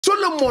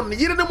Solomon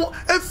yire ne mo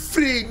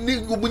efri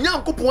ni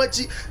Nyankopon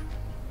achi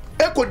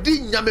ekodi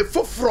nyame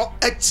foforo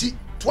achi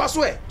to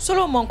aso e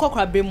Solomon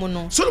kokra bremu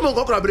no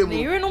ne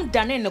yire no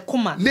dane ne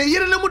koma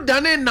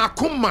na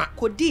koma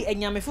kodi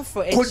anyame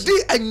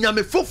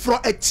foforo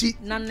achi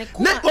na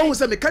ohun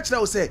se me ka kira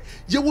wo se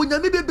ye wo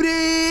nyame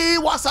bebre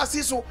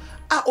wasase so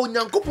a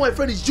Onyankopon e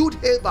friend Jude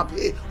Havap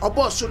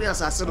obo so ne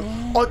asase no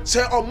o che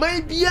o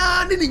man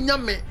bia ne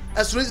nyame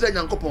esoro Israel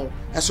Nyankopon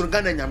esoro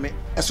Ghana nyame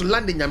esoro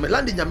land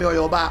nyame o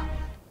yoba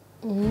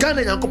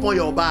Ghana Nyankopon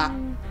yoba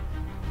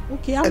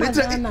okay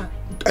Ghana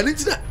and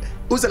it's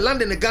was a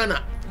land in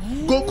Ghana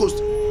Gold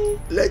Coast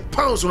like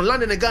pounds on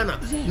land in Ghana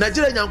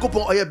Nigeria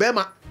Nyankopon oye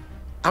bema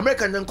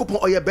American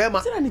Nyankopon oye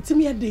bema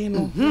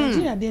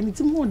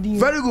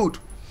very good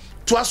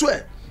to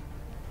aswe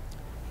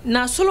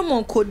na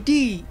Solomon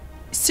kodi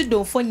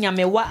Sidon fo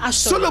nyamewa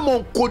aso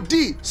Solomon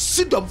kodi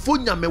Sidon fo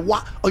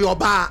nyamewa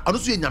oyoba ono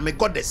so nyame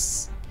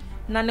goddess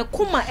na ne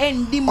kuma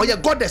endi oye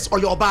goddess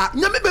oyoba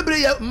nyame bebre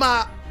ye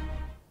ma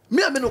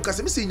me ameno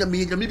kase me se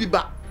nyame bi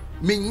ba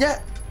me nya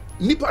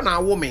nipa na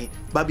awo me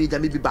ba bi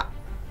nyame bi ba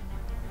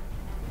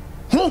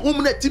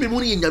honhom na timi mu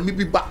ni nyame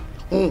bi ba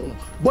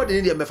body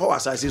ni de me fa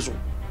wasase so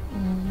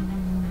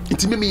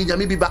ntimi me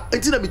nyame bi ba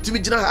ntina me timi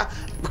gina ha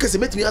because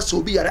me timi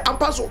aso bi yare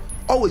ampa so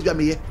always be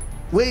me ye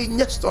we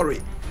nya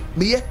story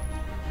me ye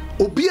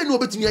obi enu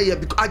obetimi ye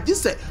because I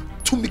just say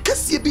to me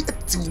kase bi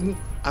atimu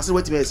ase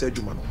wetimi ye say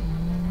adwuma no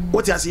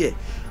what you say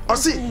or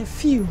see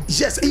few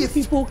yes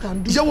people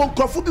can do ya won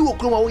krofo bi wo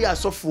kro wo ya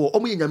asofo o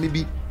mo ye nyame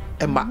bi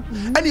emma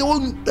and you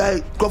won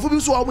krofo bi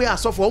so o mo ya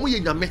asofo o mo ye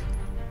nyame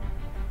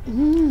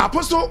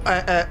apostle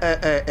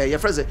your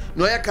friend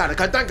no ya kan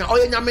Kantanka o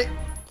ye nyame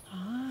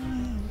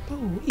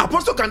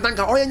apostle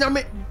Kantanka o ye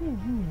nyame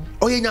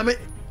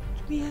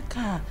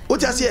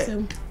what you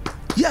say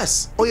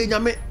yes o ye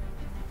nyame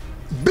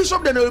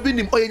bishop de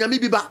Obinim o ye nyame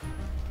bi ba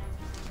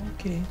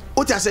okay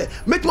what you say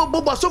make mo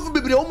bobo asofo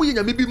bebre o mo ye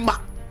nyame bi ma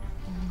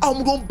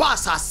am go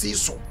bass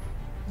asiso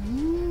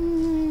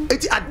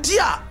eti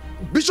adia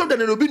bishop de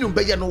Obinim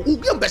be ye no wo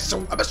yam be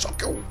sew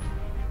abesoke wo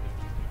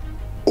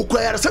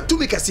okura se to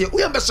me kase wo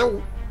yam be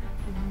sew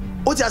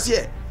o ti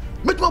ase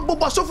metuma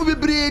bobo asofo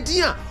bebre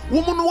dia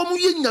wo mo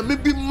ye nyame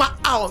bi ma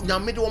a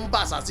nyame de wo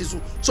bass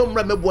asiso so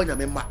mra mebo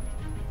nyame ma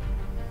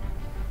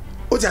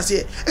o ti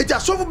ase eti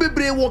asofo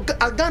bebre wo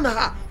Ghana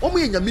ha wo mo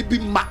ye nyame bi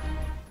ma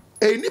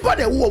nipa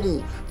de wo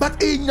mu but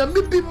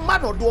nyame bi ma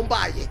no do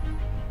ba ye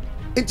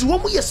enti wo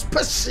mu ye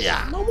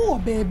special no more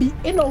baby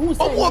e no who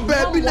say oh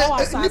baby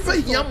nipa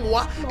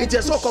hiamoa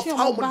enti so ko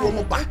fa wo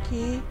do ba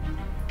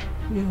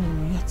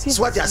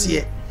so what you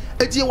say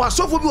enti wa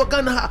sofo bi wo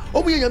Ghana ha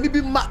wo mu ye nyame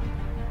bi ma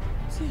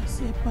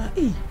se pa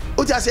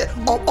o ti ase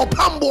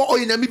opambo o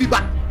ye nyame bi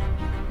ba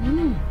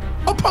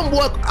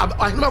opambo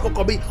ahima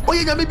kokobi o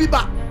ye nyame bi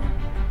ba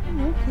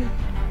okay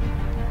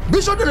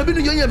bishop de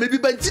Obinim ye nyame bi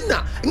ba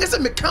ntina ngese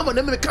me kama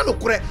na me ka no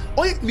kore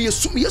o me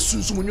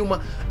yesunsum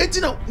nyuma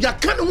entina ya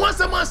ka no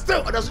wansama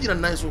still oda so gina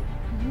nan so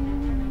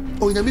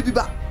o nyame bi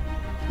ba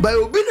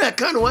obi na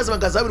ka no wansama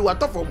gazabi wa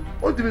tofom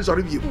o ti mi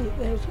sorry bi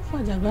so fa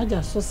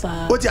jagbaja so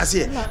sa o ti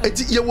ase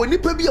enti ye woni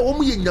pa bi a wo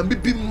mu ye nyame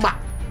bi ma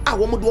a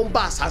wo mu do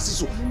ba asase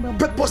so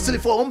purposely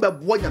for wo be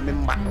bo nyame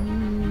ma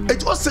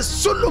enti o se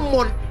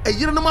Solomon e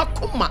yire no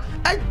makoma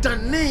e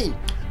dane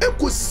e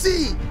ko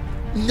si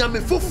nyame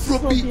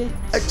foforo bi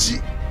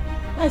achi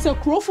I say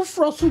crofo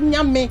frosu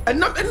nyame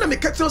and me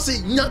catch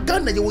say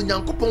Ghana ye wo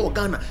Nyankopon wo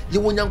Ghana ye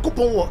wo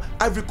Nyankopon wo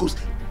Ivory Coast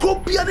ko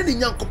bia ne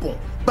Nyankopon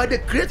by the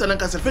creator and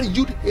can say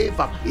Jude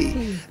Havap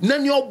na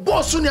ne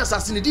oboso ne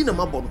asasine di na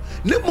mabo no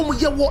ne mom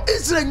ye wo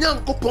Israel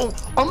Nyankopon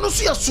ono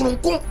so ye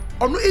soronko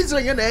ono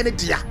Israel ye na ye ne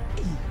dia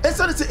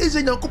esa say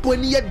Israel Nyankopon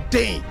ni ye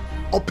den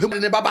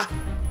opem ne baba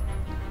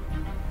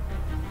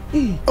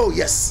oh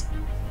yes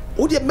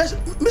o de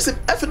miss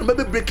efe no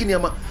be breaking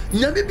yama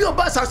nyame bi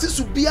oba asase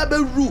su bia be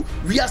ru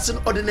wiase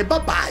no de ne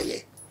baba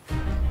ye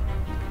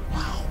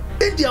wow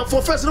Indian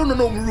for first no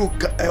ru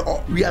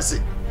wiase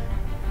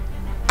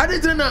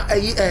adedre na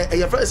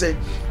your friend say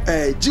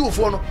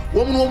jiwofo no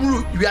wo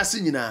ru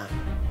wiase nyina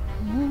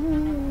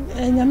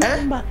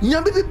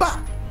nyame bi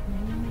ba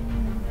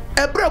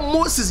ebra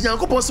Moses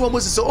Nyankopon se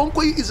Moses se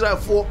onko yi Israel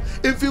fo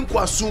emfin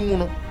kwa sumu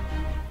no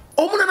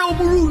omuna na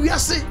ru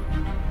wiase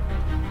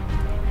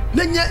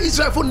nenya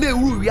Israel for na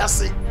wu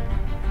wiase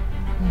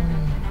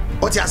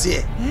oti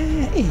ase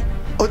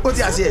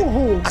oti ase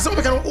asem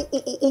be kan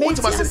o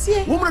wonti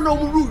base wo mna na o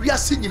wu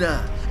wiase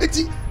nyina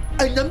eti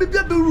anyame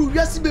bia be wu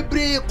wiase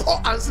bebre ko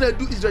answer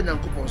do Israel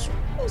Nyankopon so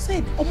who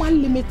said o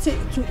man limited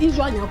to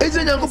Israel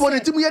Nyankopon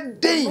enti mu ye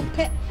den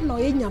no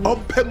ye nyame o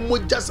pe mo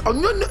just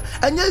onyo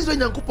anya Israel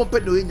Nyankopon pe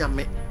no ye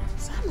nyame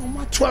sa no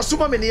ma to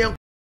asoma me ne.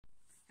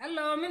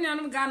 Hello me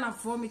nyanum Ghana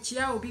for me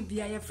chia obi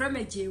bia ye frɛ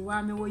me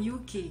Jewa me wo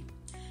UK.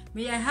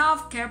 Me a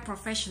healthcare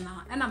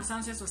professional and I'm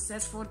some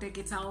successful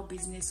digital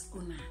business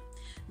owner.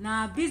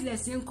 Na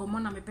business in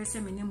common na me pese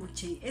me nemu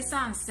che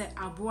esan se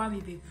aboa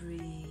me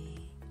bebre.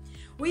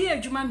 We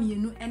adwuma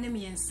mienu ene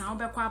me ensa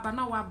obekwa aba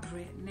na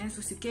wabre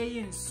nanso sike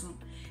ye nso.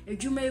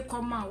 edwuma yi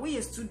come out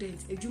we student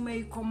edwuma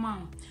yi come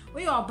out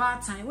we your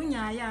bad time we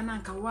nya ya na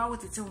nka wa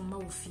wotete wo ma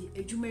wo fi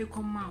edwuma yi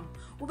come out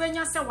wo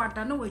benya se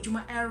wada na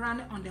edwuma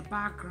run on the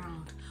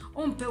background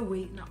ompe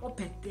we na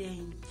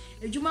opeten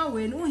edwuma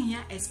we no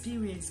hia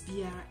experience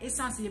biara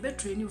essence you be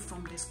train you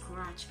from the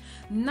scratch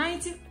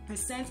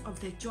 90% of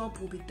the job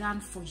will be done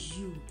for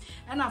you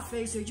and after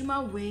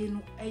edwuma we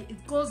no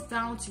it goes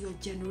down to your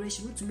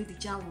generation to meet the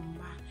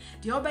jawomba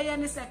the obey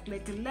is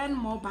like learn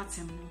more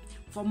button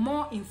for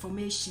more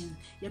information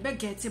you better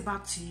get it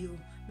back to you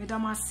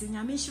madam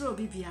asinya mishiro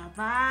bibia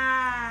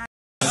bye.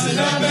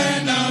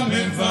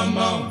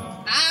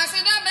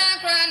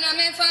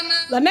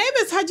 The name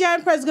is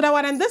Hajian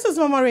Presgodawan and this is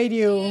Mama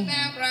Radio.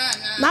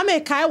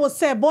 Name Kai will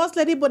say boss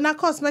lady Bona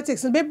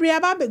Cosmetics and baby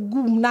ababe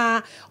gum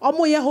na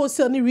omo ye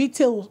wholesale ni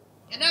retail.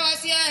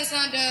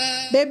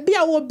 Baby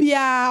will be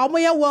a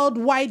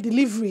worldwide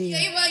delivery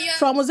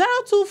from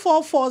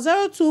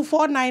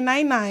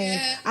 0244024999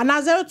 and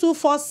now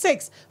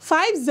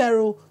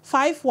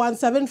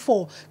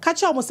 0246505174.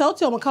 Catch almost out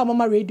to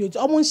Mama Radio.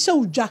 Almost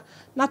show ja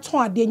not to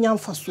a denyam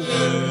faso.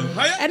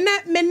 And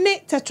that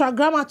minute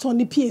tetragrammaton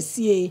the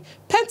PSCA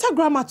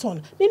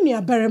pentagrammaton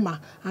Ninia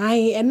Berema.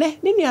 Aye, and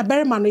Ninia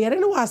Berema no yere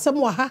no asem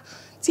wa ha.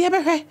 Ti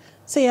ebe hwe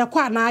say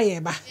akwa na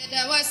ayeba.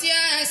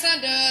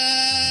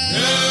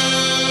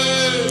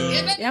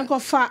 Yanko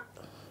fa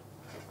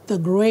the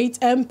great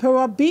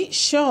emperor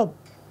Bishop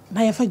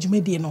na yafa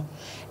jumedi no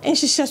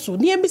enhihye so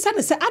ne ebisa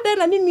ne se adan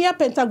na ne nua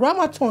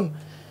pentagrammaton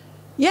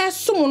yes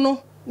sum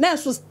no na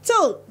so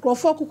still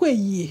grofo kokko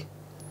eyie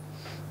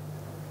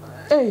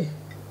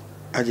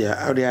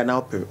Adia na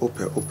open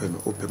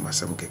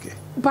masam keke.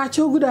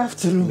 Bacho, good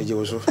afternoon. Me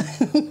jewoso.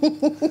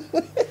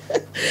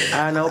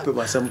 Na open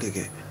masam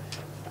keke.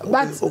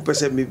 But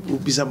opese me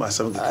bisa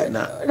masam keke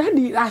na.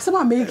 Daddy,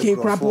 asema make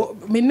crap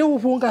me no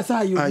won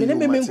kasa you.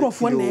 Me me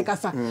nkrofo na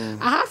kasa.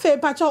 Aha fe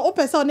pacho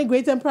opese on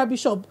great emperor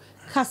Bishop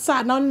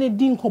kasa na ne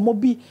din komo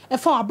bi e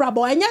fa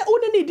abrabo. Enye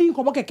one ne din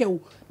komo keke wo.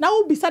 Na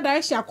wo bisa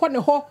direction akọ ne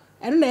ho.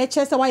 Eno na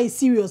eche se why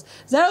serious.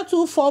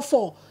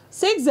 0244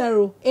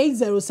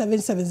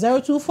 608077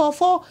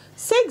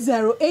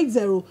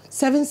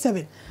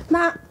 0244608077.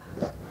 Now,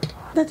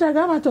 the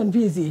tetragrammaton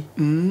busy.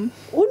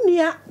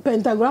 Unia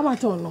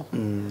pentagrammaton no.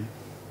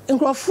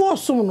 Nkrofo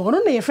so no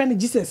no your friend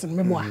Jesus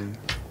no meboa.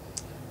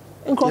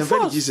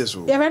 Nkrofo Jesus.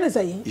 Your friend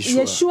say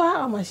Yeshua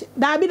amash.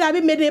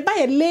 Dabi made by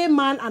a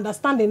layman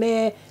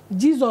understanding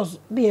Jesus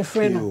the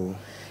friend no.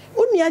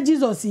 Unia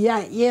Jesus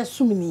ya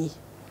yesumni.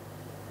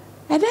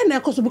 And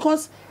then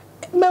because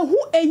me who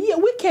a year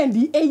weekend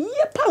a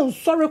year pound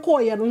sorry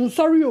call ya no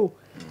sorry o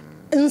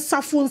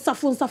nsafo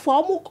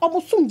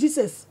almost sum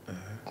Jesus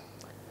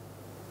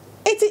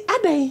eti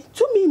adan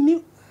to me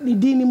ni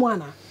dini mu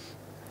ana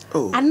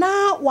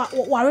ana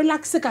wa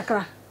relax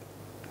kakra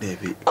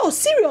David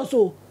serious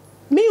o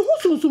me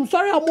who sum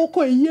sorry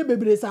amoko a year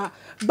bebre sa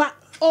but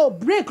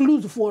break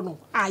loose for no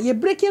ye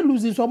break you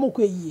lose so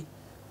amoko a year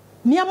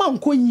niama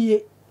nko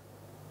yie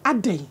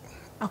adan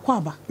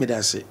akwaba me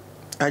da say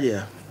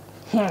aya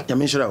ya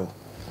menshira o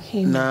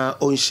na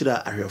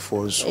onshira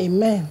ahwefo nso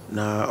amen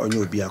na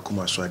onye obi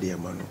akoma so ade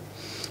ma no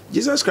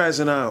Jesus Christ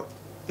na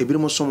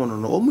ebirim somo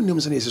no omunim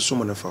se na ese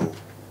somo na fa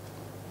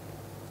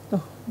o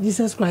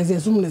Jesus Christ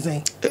yesum ne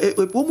sen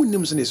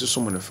omunim se na ese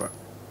somo na fa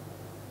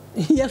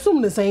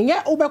yesum ne sen ye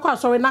obekọ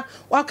asori na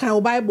waka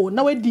o Bible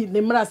na wedi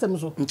ne mra asem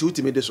so nti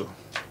utime de so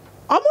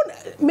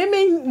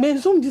me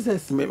sum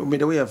Jesus me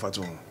de we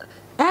yafato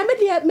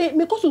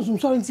me kosum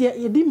so nti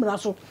ye di mra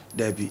so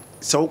Dabi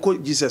so ko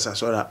Jesus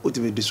asora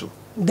utime de so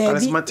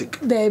charismatic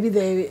Dabi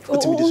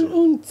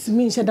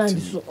untimi shedan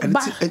di so ba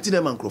enti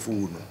na mankrofo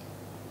wu no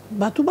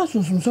batu ba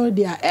sum so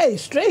dia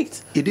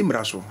straight ye di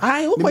mra so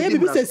ai wo ye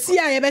bibi se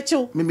sia ye be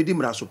chew me di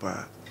mra so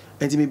pa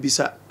enti me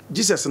bisa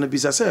Jesus na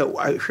bisa say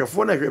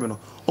hwefo na hwe me no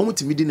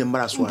omutimi di ne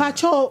mra so pa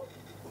cho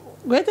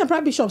great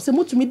emperor Bishop se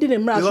mutimi di ne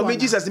mra so me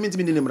Jesus me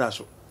ntimi di ne mra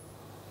so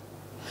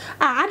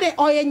ade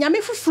oye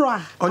nyame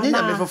foforo onye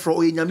nyame foforo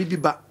oye nyame bi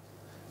ba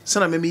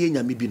sana me ye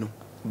nyame bi no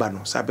ba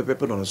no sa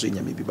pepepe no so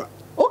nyame bi ba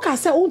o ka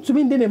se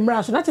untumi di ne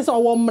mra so na te se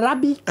owo mra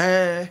bi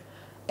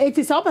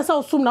eti se o pese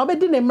o sum na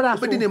obedi ne mra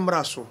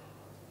so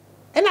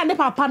ena ne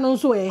papa no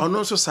so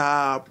ono so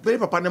sa be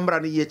papa ne mra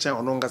ne ye chen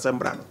ono ngasa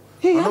mra no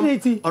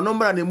ono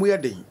mra ne mu ye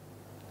den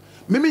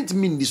mementi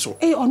min di so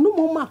ono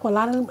mo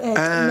makola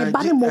ne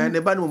ba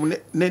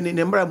ne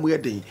ne mra mu ye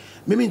den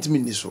mementi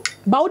min di so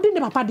ba odi ne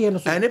papa de no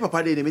so ne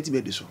papa de ne meti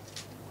me di so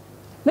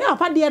ne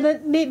papa de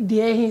ne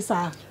de he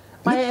sa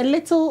by a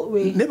little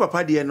way ne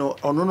papa de no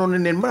ono no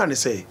ne mra ne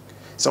say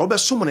sa obe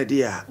somo ne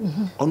de a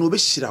ono obe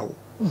hira wo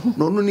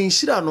no ono ne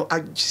hira no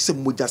agise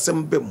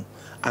mojasem bem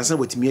ansa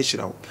watimi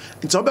ahira wo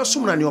nti obe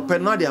somo na ne ope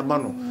na de ama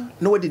no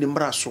na wadi ne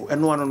mra so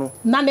eno ano no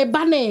na ne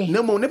ba ne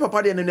ne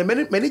papa de ne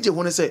manage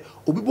ho ne say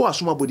obi bo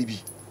asoma body bi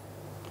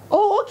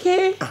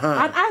okay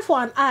an eye for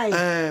an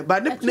eye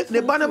but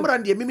ne ba ne mra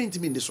de me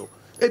ntimi ndi so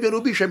ebi no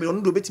obi hwe me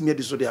ono do betimi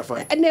adi so de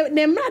afa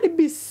ne mra de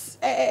bis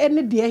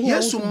ene de here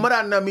yesu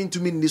mra na me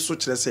ntimi ndi so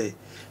kire say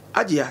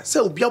agya say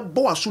obi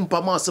abo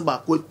asompa ma se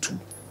ba ko atu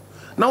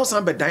na wo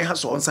san be dan ha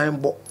so on san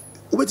bo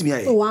Ubetimi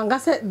aye. Wanga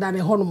se da ne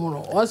hono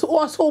mo.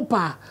 Also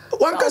pa.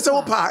 Wanga se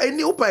opa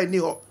eni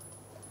ho.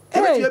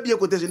 Ebetimi abi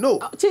ekote no.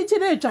 Chichi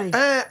na etwan.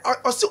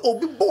 Ose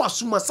obi bo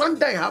asuma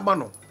sandan ha ma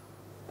no.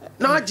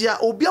 Na agya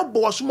obi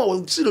abo asuma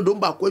wo si do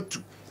mba ko atu.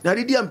 Na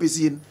didi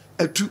ampesi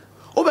atu.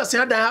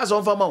 Obesan dan ha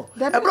so mfa ma wo.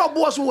 Ebra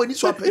obo asuma wani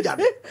so apagya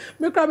no.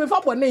 Me kra me fa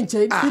bo ne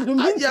nche.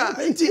 Ya,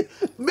 nti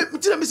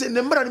me say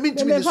ne mbra ne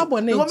ntimi ni so.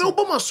 Me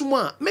obo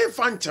masuma me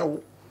fa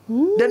nchewo.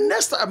 The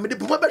next time me de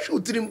poma be hwe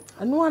utirim.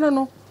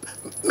 No.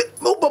 Me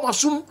obo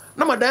masum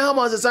na madan ha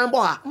ma se san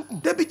bo ha.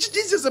 Da bi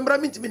Jesus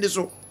mbra me ntimi ni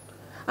so.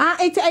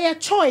 It's a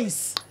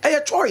choice. A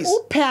choice.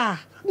 Opa.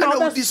 Na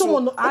odi so.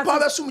 Opa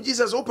be sum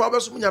Jesus, opa be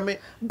sum nyame.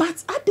 But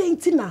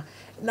adentina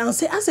now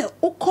say I say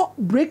oko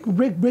break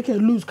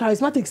and lose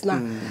charismatics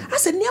na. I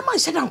say niam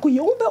share dan ko ye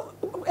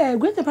obe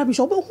great papa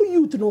show obe who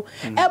youth no.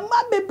 E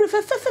ma be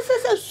fe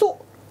so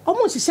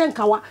omo hihye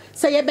nkawa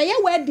say ye be ye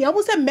we de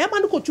omo say mema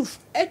no ko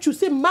chu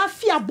say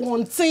mafia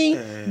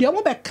bonten de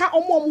omo be ka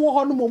omo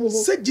ho no mo.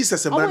 Say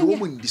Jesus mbra no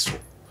mo ndi so.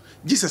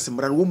 Jesus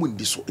mbra no mo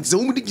ndi so. Nti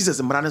wo di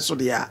Jesus mbra no so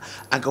de ya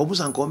anka wo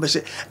busan ko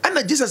mbehye.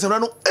 Ana Jesus mbra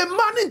no e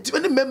ma ne ntimi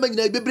ne memma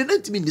nyina bebre ne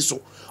ntimi ndi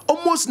so.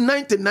 Almost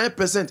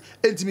 99%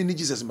 ntimi ni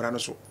Jesus mbra no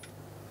so.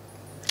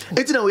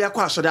 Enti na we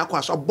akwa so de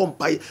akwa so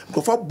bompai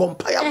ko fa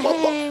bompai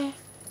abombo.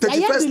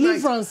 31st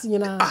deliverance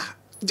nyina.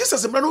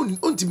 Jesus mbra no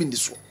ntimi ndi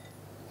so.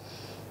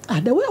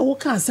 The way I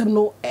walk asem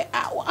no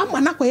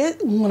am na koye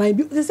nwona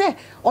bi say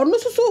onu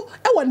susu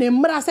e wo ne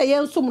mmra say ye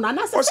nsum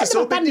na say say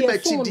obi di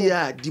machi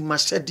dia di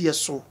mashede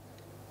so.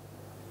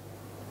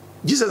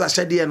 Jesus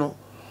ashede no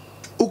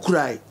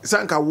ukurai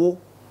sanka wo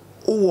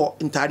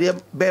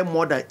ntade be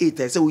more than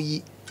 8 say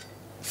we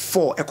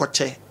 4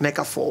 ekoche na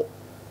ka 4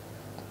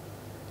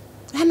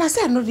 na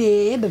say no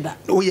de dada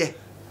oye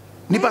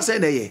nipa say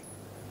na ye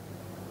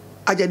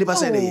aja nipa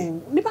say na ye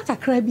nipa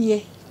kakra bi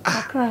ye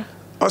kakra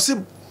osi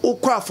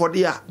ukwa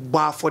afode a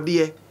gba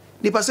afode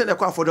nipa say na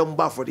kwa afode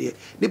mba afode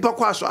nipa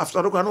kwa so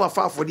after kwa no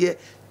afa afode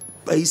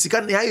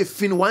isika na ya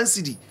fin 1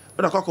 cedi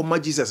na kwa ko ma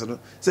Jesus no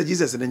say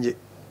Jesus nje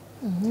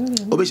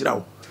obeshira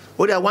wo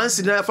o dia 1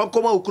 cedi na fa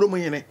koma okromo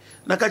yene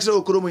na ka kire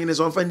okromo yene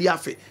so fa ndi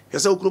afe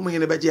yesa okromo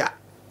yene beje a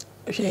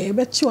hwe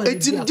be chi wa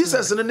etim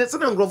Jesus no ne se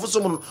na ngrofo so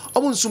mo no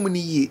omo nsum ni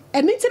yie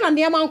enti na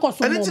ne ma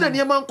nkoso mo enti na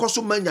ne ma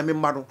nkoso ma nyame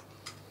mma no.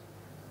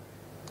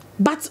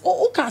 But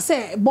o can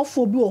say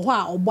bofo bi o ho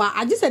a obo a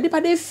age say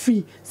dipa dey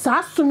free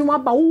sa sum ni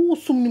aba wo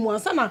sum ni mu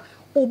ansa na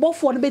o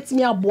bofo no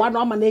betimi aboa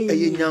no ama na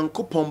ye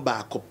nyankopon ba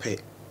akope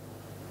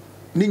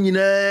ni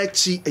nyina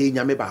chi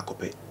nyame ba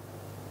akope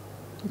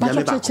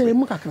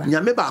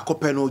nyame ba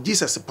akope no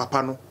Jesus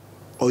papa no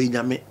o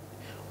nyame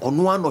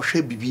ono ano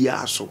hwe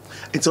bibia so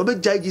enti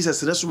obejai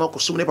Jesus na suma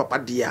kosum ne papa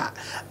dia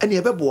ene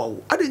e beboa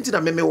wo adenti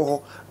na meme wo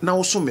ho na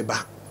wo sum me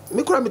ba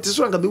me kura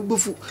metiso anga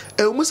bebufu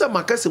musa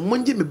makase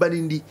monje me ba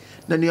ndi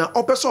na ne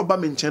opeso oba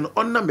me nchen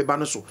onna me ba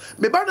no so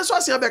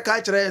asia be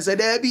ka kire se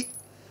da bi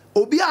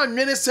obi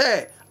anwene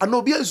se ana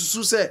obi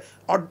ansusu se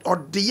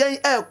ode yen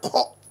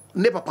ekọ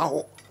ne papa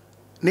ho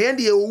na yen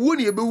de owu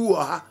ne ebewu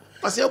ha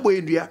asia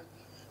boy ndua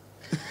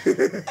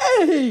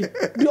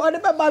the other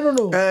papa no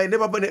ne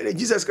papa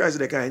Jesus Christ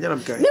the kind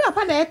nyanam kind ne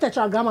papa na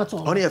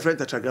tetragrammaton only a friend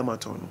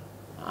tetragrammaton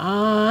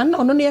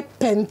no no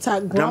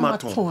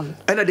pentagrammaton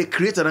and the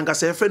creator and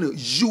say friend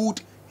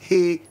Jude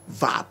he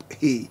verb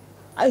he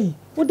ai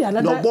what the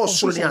another no boss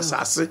so ne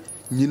asase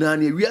nyina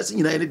ne wiase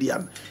nyina ne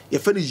dia ye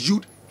friend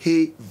Jude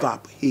he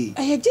verb he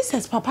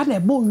Jesus papa na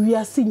bo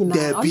wiase nyina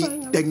there be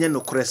denye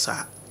no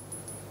kresa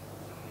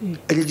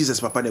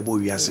Jesus papa na bo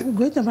wiase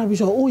great number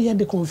bishop oh yeah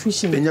the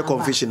confusion denye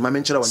confusion ma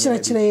menchera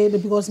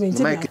wanya because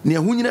maintain ne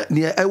hu nyina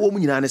ne ewo mu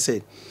nyina ne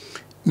say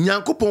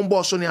nyankopon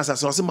bo so ne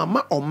asase o se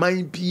mama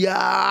oman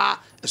bia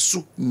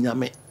su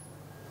nyame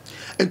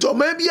enti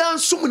oman bia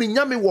nsum ni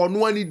nyame wo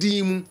no ani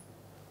din mu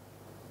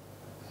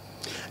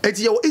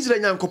enti ye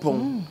Israel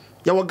nyankopon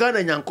ye wo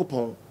Ghana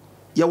nyankopon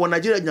ye wo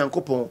Nigeria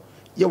nyankopon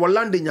ye wo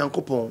London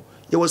nyankopon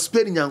ye wo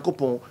Spain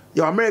nyankopon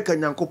ye wo America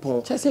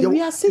nyankopon ye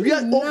obia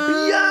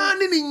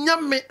ni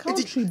nyame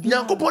enti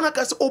nyankopon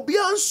aka se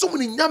obia nsum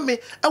ni nyame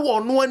e wo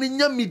no ani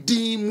nyame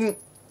din mu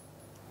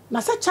na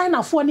sa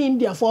China for ni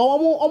India for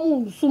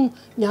omo sum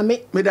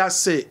nyame me da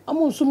say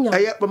omo sum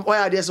nyame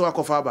oya de se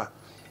wakofa ba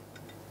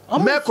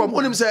me kom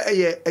onim se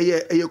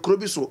eye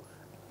krobi so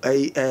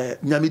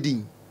nyame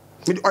din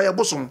me oya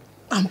bosom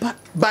ampa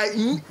by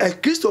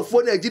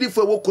Christopher na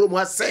agirifo wo krom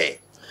ha say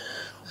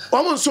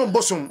omo sum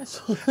bosom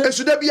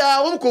esuda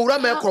bia wo ko wura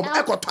me kom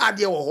ekoto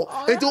ade wo ho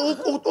enti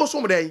o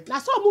sum dey na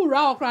so mu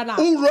wura okra na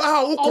wura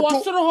ha wo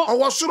koto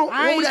awosoro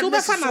wo mu de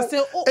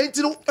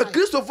enti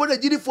Christopher na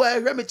agirifo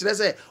ahwe me kire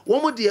say wo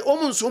mu de wo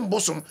mu sum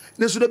bosom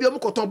na esuda bia mo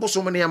koto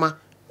bosom ne ama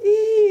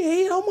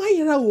o mo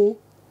ayira wo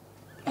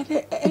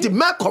enti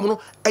me kom no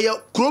eye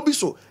krobi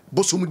so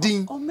bosom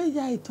din o me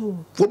ya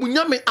ito wo mu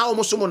nyame a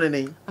wo sum ne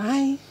nen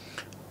ai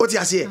oti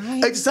ase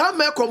eti sa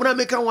me kom na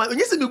me kan wa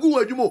onye se me gu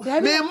wadwumo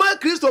me ma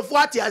Christopher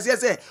ati ase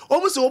se o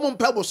mu se o mu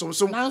mpa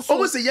bosomsom o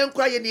mu se yen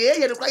kra ye ne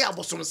ye ne kra ya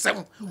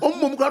bosomsem o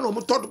mu mu kra no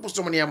mu todo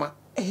bosom ne ama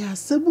ya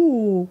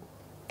sebu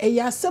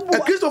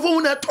Christopher mu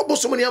na to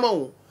bosom ne ama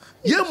wo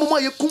Ye mama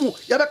ye kumu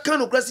ya be kan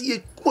no krasi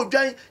ye kumu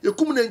dwan ye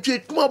kumu na ntwe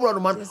kumu abro no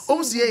man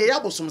si ye ya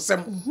bosom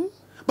sem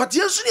but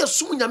yesu ne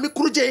sum nyame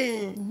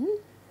kurujen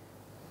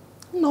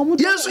no mu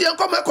yesu ye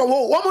kom ekom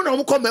wo mo na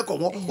mo kom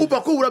ekom wo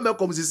ba ko wura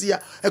mekom sisi ya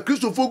e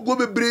kristofo go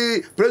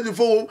bebre president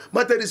fo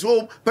methodist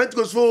fo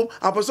pentecost fo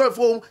apostolic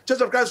fo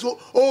church of christ fo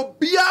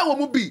obia wo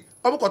mu bi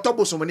o mo koto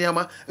bosom ne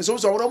ama so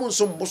so wo mo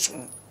nsom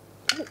bosom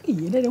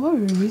they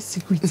want to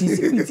security.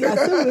 I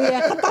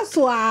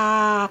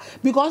say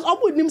because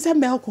Obinim say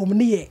Malcolm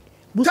ni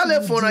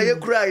telephone aye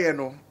kura ye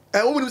no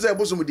Obinim say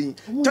bosom din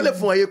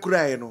telephone aye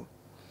kura ye no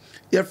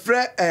ye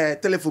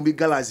frɛ telephone bi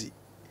galaxy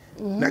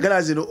na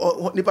galaxy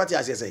no ni party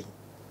ase say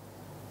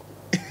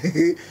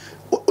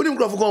Obinim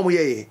kura fo mo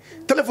ye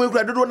telephone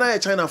kura dodo na ye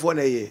China for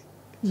na ye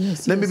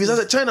yes na me bi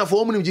say China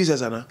for Obinim Jesus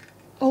ana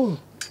oh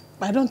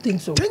I don't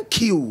think so.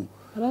 Thank you.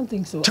 I don't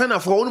think so. China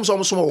for Obinim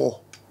so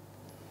small.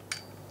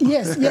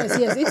 Yes.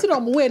 It's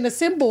not way in the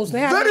symbols.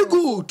 Very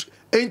good.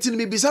 Ain't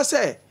me bisa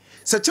say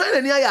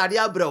China ni aya ade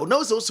abro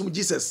na so sum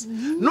Jesus.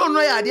 No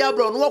aya ade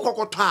abro no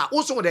kokota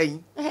wo so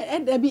den.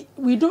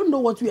 We don't know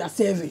what we are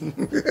serving.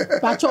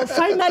 But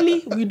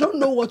finally we don't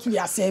know what we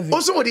are serving. Wo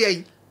so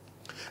den.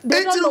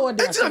 They don't know what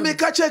they are serving.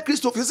 Make a check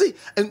Christopher you see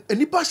and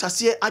nipa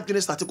shase adwene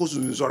start ko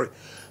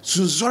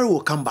sorry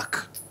will come back.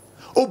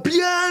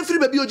 Obian free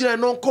baby ogina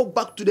no go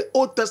back to the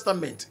Old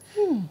Testament.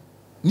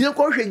 Ni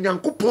ko hwe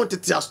Nyankopon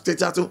tete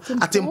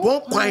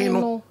atempon kwan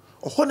no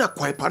oho na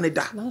kwan pa ne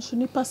da nanso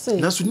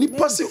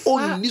nipa se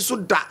on ni so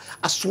da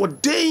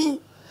asoden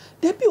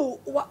debi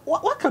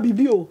wa ka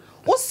bibi o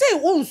say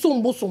won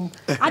som bosom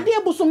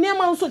ade bosom ne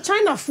ma so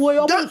China fo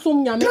yo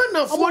bosom nyame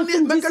China fo ne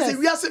make say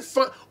we ase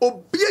fa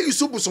obia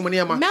yusu bosom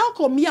ne ma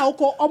Malcolm ya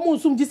oko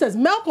omonsom Jesus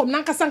Malcolm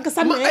nankasa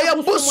na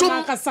bosom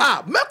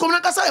nankasa Malcolm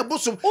nankasa ya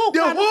bosom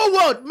the whole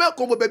world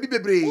Malcolm baby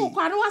bebre o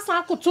kwa wa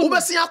san akoto wo be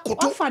sin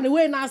akoto ofa ne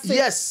we na ase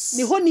yes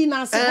ne honi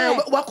na ase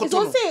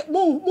so say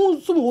mo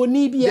sum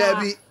honi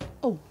bia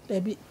oh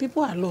debi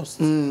people are lost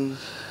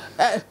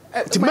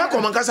ti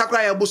Malcolm nankasa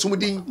kra ya bosom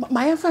din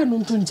my friend no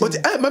tunje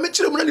but ma me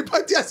kire mu na ni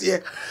party ase ye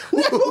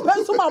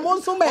so ma mo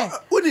so me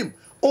Obinim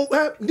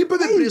ni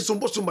bebre som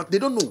bosom but they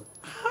don't know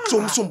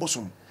som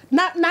bosom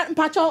na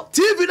pacho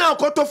TV na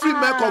koto free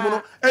Malcolm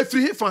no e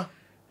free fa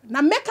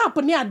na makeup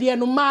ni ade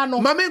no ma no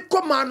mama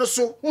ko ma no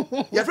so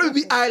ya free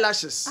be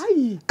eyelashes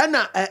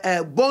na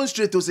bone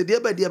straight o se de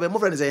be mo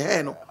friend say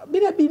hair no bi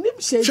nim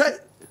shade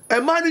a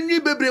man ni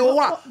bebre wo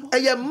wa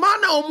e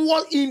man na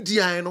wo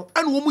India no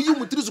and wo mu yi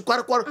mu tiri su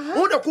kware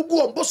wo na kugu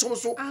wo bosom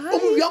so wo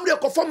mu wiam de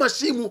ko form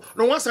machine mu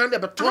no wan san de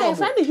be to I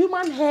find the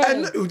human hair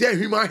and the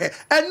human hair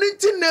and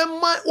nti na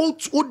ma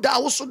o da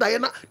wo so da ye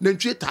na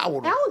ntwe ta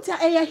wo no I want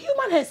a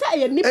human hair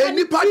say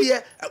nipa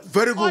de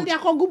very good on the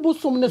akogu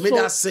bosom ne so me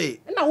da say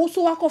na wo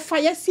so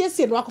akofa yes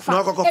no akofa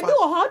e bi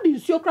wo how do you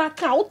see okra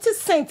ka wo ti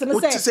scent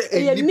ne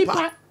say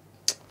nipa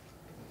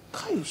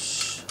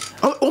gosh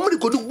omudi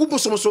ko du bubo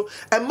so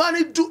a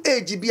man do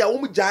age bia wo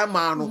mjaa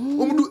man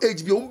no do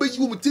age bia wo beji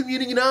wo timi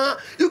ni nyina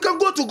you can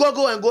go to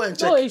Google and go and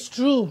check. Oh, it's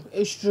true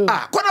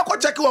kona ko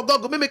check wo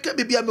Google me ka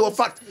bibia me wo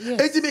fact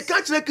age me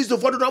ka kire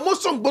Christopher do na mo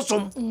som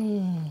bosom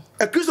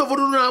a Christopher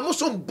do na mo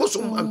som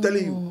bosom I'm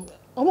telling you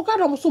omo ka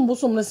do mo som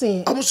bosom na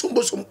say am som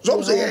bosom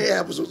so say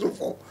yeah bosom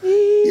for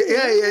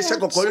yeah check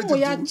ko ko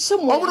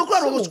omo do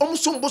ko omo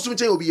som bosom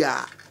che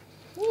obia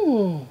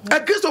a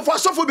Christopher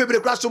sofo bebre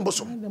kra som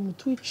bosom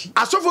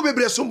asofo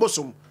bebre som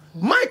bosom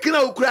Mike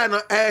na ukra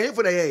na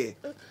hefo na yeye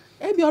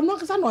bi ono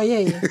kasa no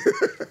yeye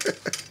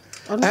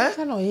ono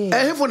kasa no yeye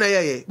hefo na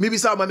yeye me bi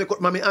sa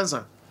mami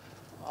answer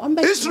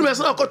instruments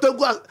na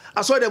kotogu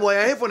aso dem o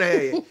hefo na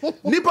yeye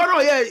nipa no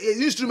yeye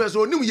instruments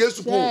onim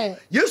Yesu ko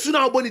Yesu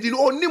na oboni din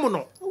onim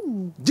no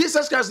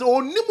Jesus Christ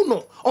onim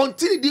no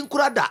until din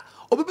kurada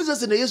obibi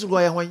say na Yesu go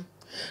ye hwan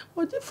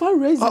what the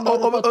fundraising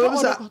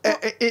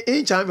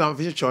in champion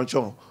fish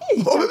chonchon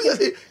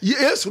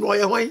yes no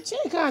ye hwan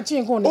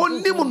chin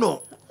onim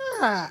no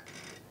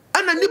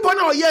ana nipa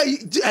na oye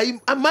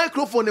a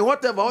microphone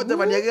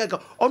whatever ne ga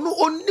ono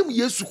onim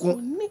Yesu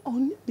ko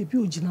oni bebi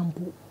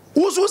oginambo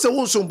wo so se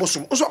wo nso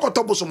bosom wo so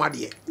akoto bosom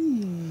ade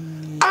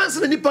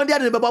anse nipa de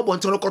ade be ba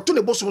bonton ko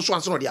ne bosom so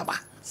anse no de aba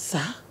sa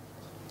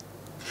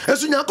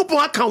Esu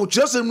Nyankopon account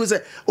just say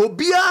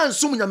obia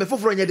nsum nyame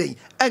foforo nya den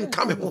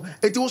enka me ho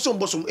enti wo so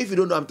mbosom if you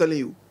don't know I'm telling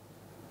you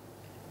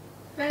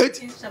 1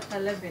 Kings chapter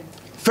 11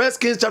 1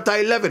 Kings chapter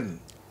 11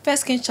 1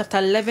 Kings chapter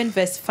 11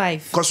 verse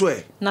 5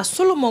 Koswe na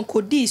Solomon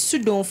kodi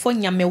Sudon fo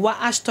nyamewa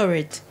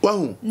Ashtoreth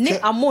wahu ne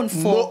Amon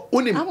fo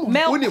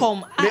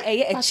Melcom a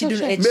eye echidu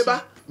no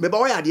echi meba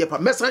wa ya de pa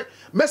mesan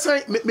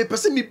me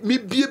pese me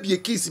bie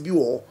kiss bi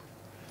wo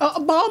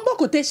Ba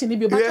quotation ni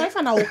bi ba try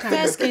fa na wo kan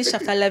 1 Kings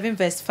chapter 11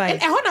 verse 5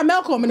 ho na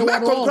Melcom ni wo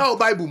Melcom kra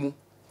Bible mu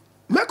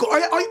Melcom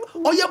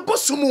oye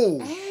bosom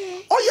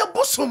oye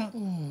bosom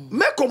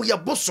Melcom ye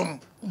bosom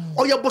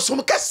oye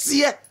bosom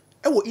kase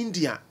e wo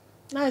India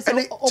nice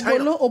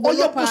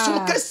obolo pa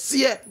bosom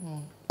kase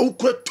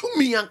okura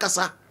tumi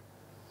ankasa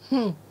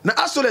na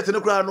Ashtoreth ne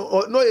kra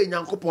no ye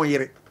Nyankopon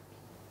yere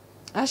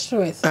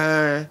Ashtoreth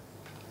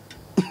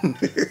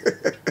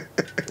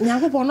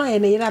Nyankopon no ye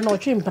ne yira na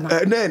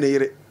otwempena. Na ne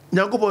yire.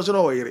 Nyankopon so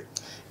no wo yire.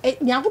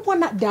 Nyankopon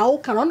na da wo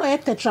kan no ye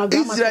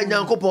tetragrammaton. Israel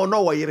Nyankopon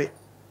no wo yire.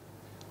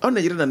 On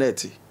yire na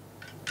eti.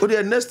 O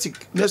de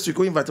next week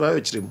o invite ma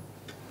be kirem.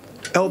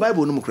 E o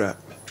Bible no mu kra.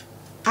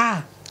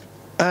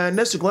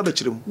 Next week ma be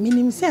kirem.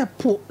 Minim se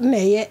po na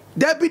ye.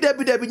 Dabi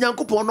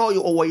Nyankopon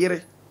no wo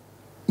yire.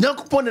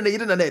 Nyankopon na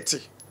yire na eti.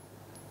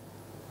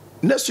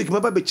 Next week ma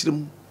ba be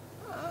kirem.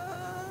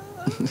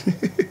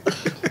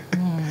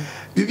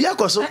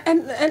 Bediako so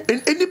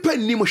any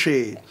pen ni mo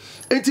hwe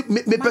enti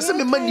me pese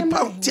me mani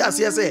pa ti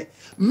ase ase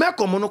me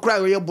komo no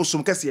kra ye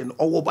bosom kase no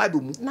owo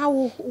Bible mu na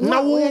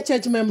wo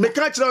church member me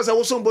ka kira say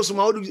wo som bosom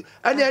a wo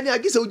ani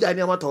agise wo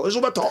jani amato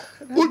so beto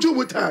uju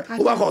muta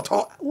wo ba ko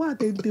to wa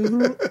de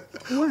huro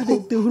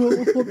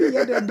obi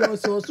ye de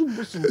so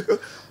bosom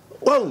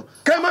wow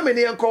kai ma me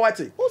ne enko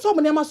wate wo so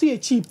mo ne ma so ye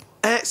cheap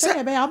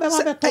say be ya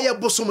beto ye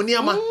bosom ne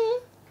ama.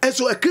 And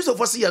so a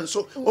Christopher see and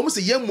so almost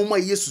a young mama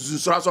yes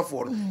so as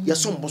for yes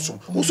some bosom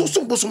so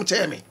some bosom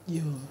tell me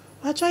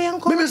I try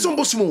and come maybe some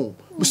bosom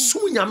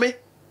soon yame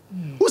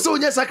who so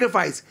your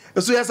sacrifice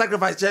so your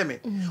sacrifice tell me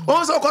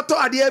also got to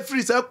at the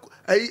free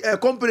a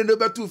company no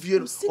better 2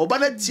 years or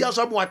bana tia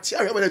so mo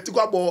tia we to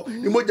go ball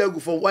ni mo jagu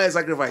for why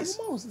sacrifice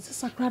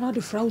sacrado de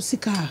frau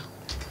sika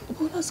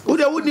who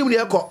dey would nim ne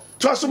enko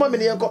trust me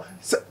ne enko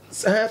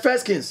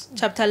First Kings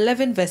chapter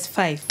 11 verse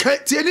 5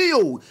 tie ni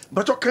yo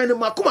but you kind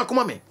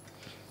makoma me.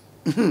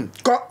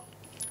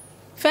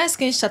 First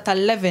Kings chapter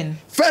 11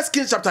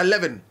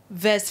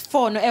 verse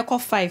 4 no echo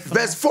 5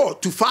 verse 4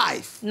 to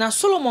 5 na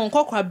Solomon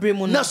kokra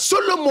bremu no na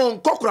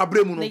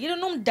yire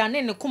nom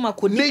dane ne kuma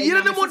kodi ne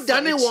yire ne mo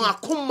dane won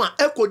akoma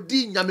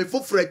ekodi nyame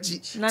foforo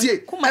achi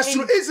tie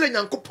esuru Israel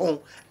Nyankopon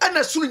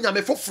ana suru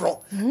nyame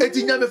foforo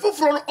eti nyame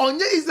foforo no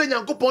onye Israel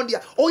Nyankopon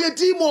dia oye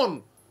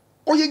demon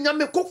oye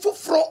nyame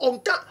foforo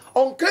onka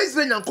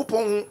Israel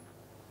Nyankopon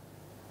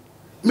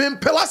me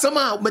mpewa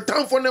sama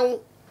metamfo ne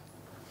wo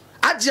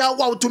Ajia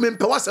wa to me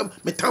pewasem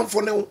me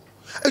tamfo ne wo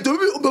eto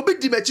obi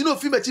di machi no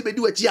fi machi bedi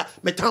wachi a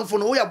me tamfo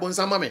no wo ya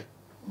bonsama me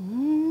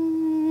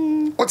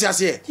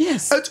otiase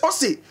yes et o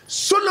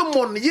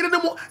Solomon yire ne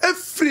mo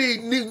afri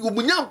ni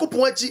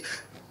Nyankopon achi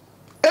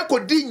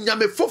ekodi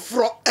nyame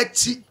foforo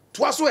achi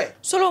to aso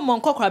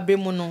Solomon kokra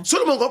bremu no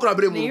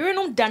ne yire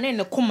nom dane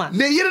ne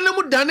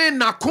mo dane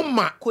na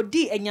kuma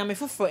kodi enyame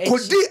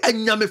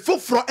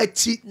foforo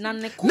achi na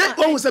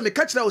wo se me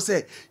ka kira wo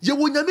se ye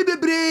wo nyame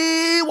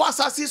bebre wa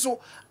asase so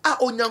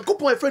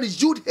Onyankopon friend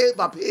Jude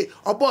have pay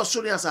obo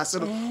so ni asase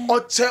no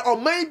oche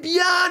oman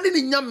bia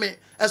ni nyame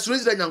esoro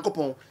Israel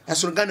Nyankopon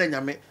esoro Ghana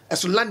nyame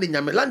esoro land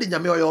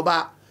nyame oyo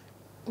ba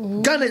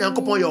Ghana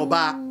Nyankopon yo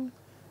ba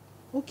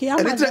okay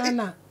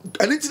Ghana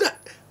and it's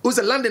was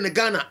a land in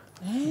Ghana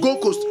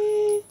Gold Coast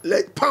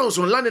like pounds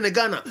on land in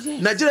Ghana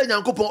Nigeria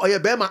Nyankopon oyo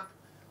bema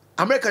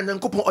American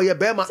Nyankopon oyo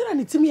bema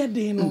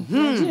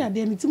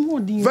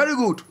very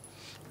good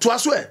to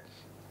aswe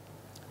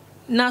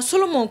na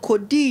Solomon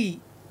kodi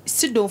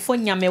Sidon fo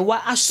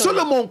nyamewa asho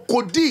Solomon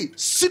kodi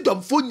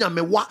Sidon fo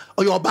nyamewa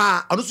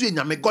oyoba ono so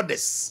nyame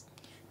goddess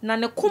na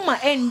ne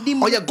kuma endi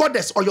oye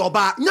goddess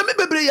oyoba nyame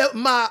bebre ye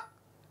ma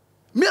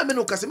me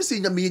ameno kase me se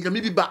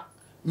nyame bi ba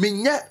me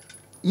nya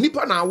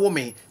nipa na awo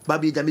me ba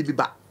be nyame bi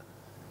ba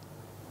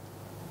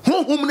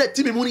honhom na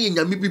timi mu ni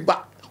nyame bi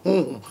ba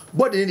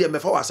body ni de me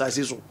fa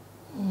wasase so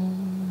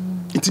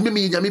ntimi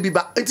me nyame bi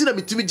ba enti na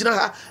metimi gina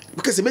ha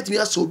because metimi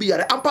aso bi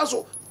yare ampa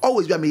so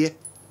always be me ye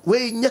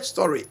we nya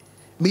story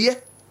me ye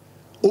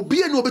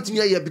obi enu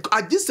obetimi aye because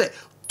I just say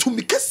to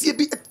me kase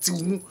bi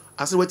atiwu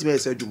ase wetimi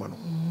ase adwuma no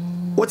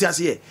what you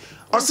say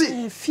o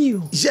say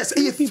few yes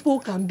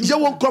people can do ye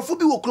won krofo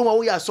bi wo kroma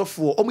wo ya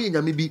asofo o mo ye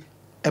nyame bi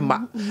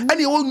ema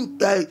ene won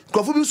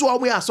krofo bi so o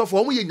mo ya asofo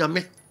o mo ye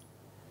nyame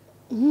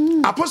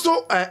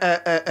apostle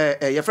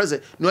your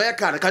friend no ya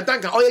kan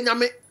Kantanka o ye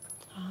nyame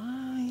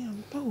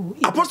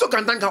apostle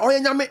Kantanka o ye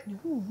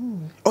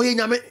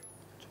nyame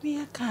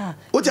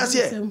what you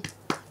say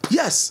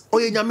yes o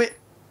ye nyame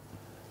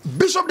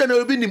Bishop de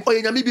Obinim o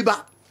ye nyame bi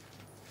ba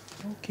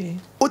okay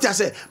what you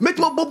say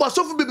metimo bobo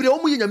asofu bebre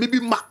o mo ye nyame bi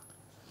ma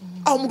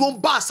a mo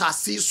don ba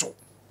asase so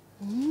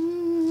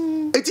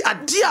eti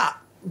adia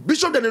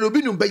Bishop de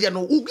Obinim be ye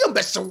no wo bi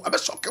ambesew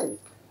abesokew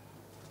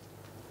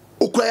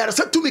okura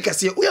sa tumi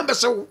kase wo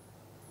ambesew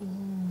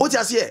o ti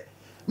ase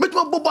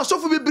metimo bobo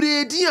asofu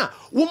bebre dia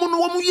wo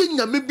mo ye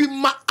nyame bi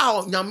ma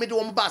a nyame de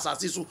wo ba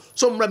asase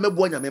so mra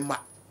mebo nyame ma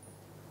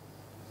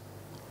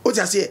o ti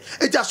ase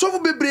eti asofu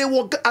bebre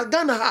wo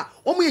Ghana ha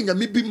wo mo ye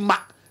nyame bi ma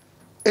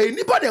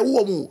nipa de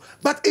wo mo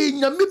but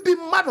nyame bi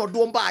ma no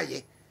do ba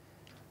ye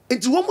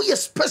enti wo mo ye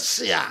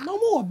special no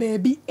mo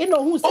baby e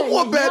no hu say o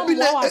mo baby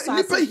na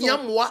nipa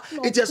hiamwa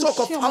enti so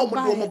ko fa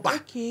wo mo ba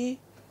okay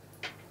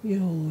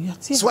yo ya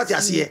ti so what you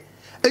ase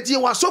enti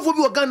wo asofu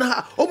bi wo Ghana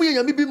ha wo mo ye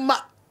nyame bi ma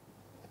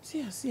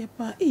ti ase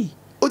pa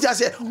o ti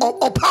ase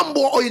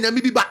opambo o ye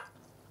nyame bi ba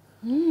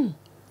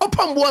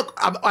opambo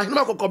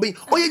ahinima kokobi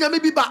o ye nyame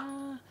bi ba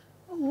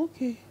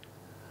okay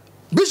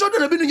Bishop de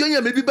Obinim ye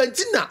nyame bi ba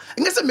ntina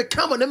ngese me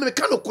kama na me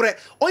kano kore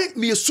o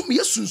me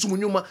yesunsum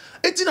nyuma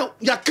entina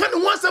ya kan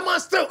ho asema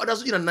still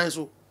odaso gina nan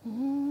so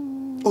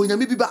o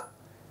nyame bi ba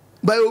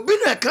by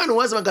Obinim kan no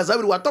once man ka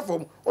sabi what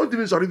form on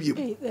timi sori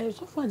bi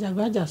so for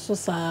jagraja so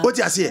sa o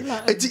ti ase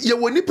enti ye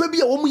woni pa bi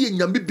a wo mo ye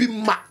nyame bi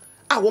ma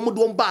a wo mo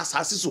do on ba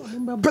asase so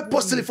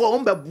purposely for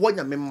on be bo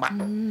nyame ma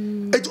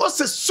enti o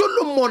se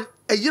Solomon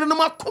eyire no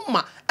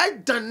makoma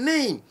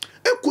edane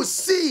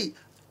ekosi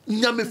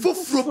nyame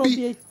foforo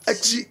bi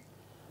achi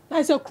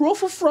na se kro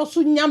foforo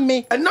so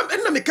nyame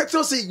enna me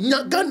katro say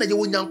Ghana ye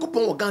wo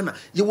nyankopon wo Ghana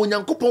ye wo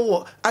nyankopon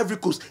wo Ivory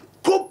Coast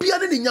kopia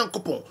ne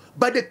nyankopon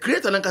by the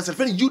creator and can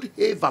friend you'd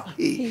have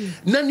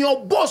na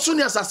ne boss so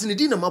ne asase ne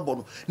di na mabo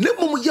no ne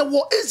mom ye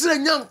wo Israel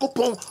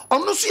nyankopon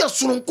ono so ye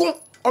soronko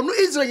ono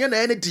Israel ye na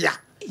ye ne dia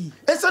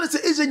esa se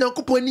Israel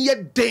nyankopon ni ye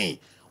den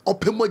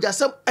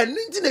opemojasam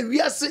eninti na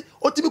wiase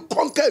otimi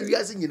konka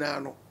wiase nyina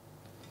no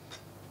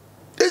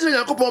Israel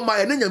nyankopon ma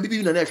ye na nyam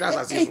bibi na na hwa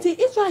asase so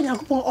Israel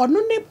nyankopon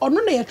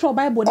ono ne ye tro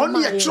Bible na ma ono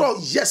ye tro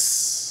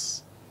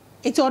yes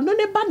iti ono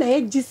ne ba na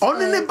e Jesus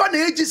ono ne ba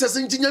na e Jesus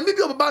nti nyam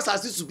bibi obaba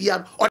asase su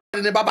bia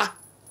ono ne baba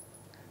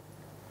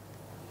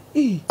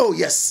oh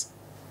yes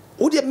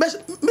o de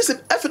miss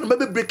efe no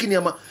be breaking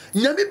yama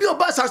nyam bibi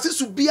obaba asase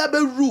su bia be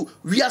ru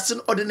wiase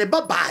no ono ne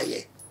baba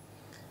ye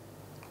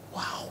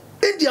wow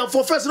Indian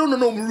for first no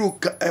ru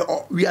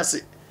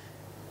wiase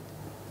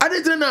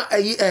adetire na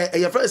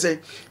your friend say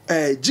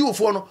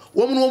jiwofo no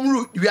wo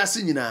ru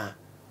wiase nyina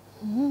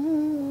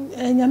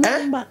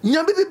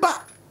nyam bibi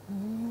ba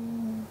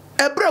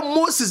Ebra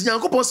Moses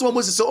Yankopon so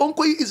Moses so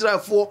onko yi Israel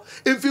fo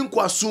emfi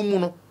nko asum mu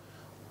no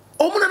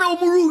omuna na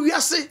omuru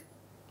wiase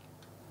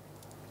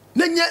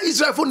na nya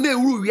Israel fo na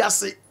ewuru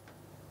wiase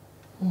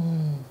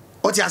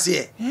oti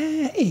ase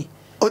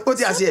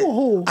oti ase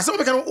asem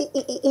be kan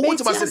o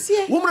ti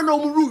base omuna na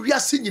omuru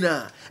wiase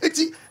nyina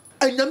eti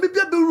anyame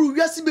bia be ru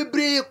wiase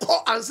bebre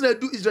ko ansana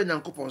du Israel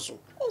Yankopon so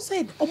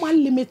said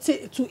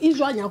limited to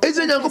Israel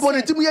Yankopon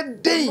enti mu ye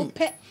den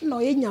no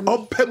ye nyame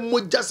ope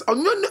mojas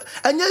onyo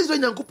anya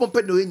Israel Yankopon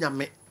pe no ye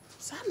nyame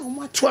sa no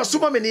mo to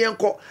asoma me ne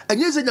yenko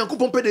anya Israel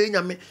Yankopon pe no ye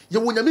nyame ye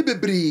wo nyame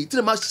bebre ti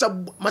na ma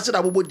hye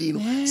da bobodi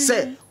no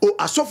se o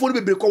asofo no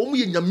bebre ko wo mu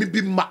ye nyame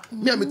bi ma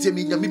me amete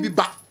me nyame bi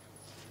ba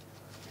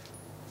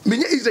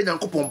menye Israel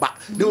Yankopon ba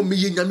na o me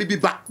ye nyame bi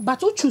ba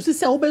but o choose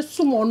say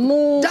obesumo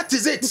no that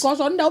is it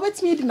because on that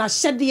obetimi di na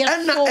hyede ye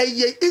so na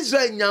eye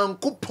Israel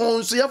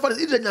Yankopon so ya fa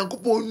Israel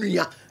Yankopon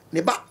nua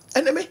ne ba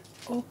eneme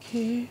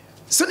okay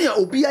sene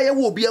obi aye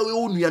wo obi aye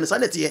wo nua ne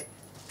sanete ye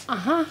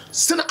aha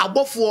sene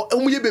abofo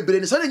emu ye bebre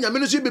ne sene nyame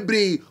no so ye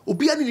bebre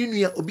obi ane ne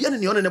nua obi ane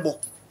ne one ne bo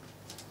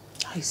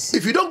I see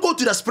if you don't go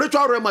to the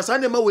spiritual realm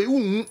asane ma we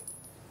wu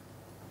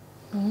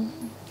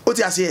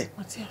oti ase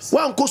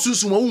wan ko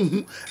susu ma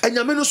wu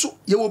anyame no so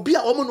ye obi a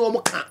omo no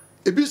omo ka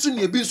ebi so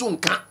ne ebi so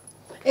nka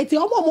eti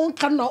omo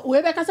nka no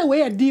we be ka say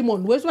we a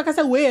demon we so be ka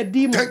say we a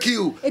demon thank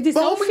you eti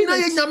so omo na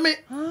ye nyame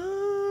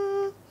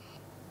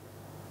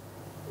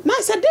na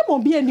se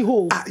demon bi ani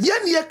ho ye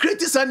ne ye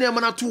create sane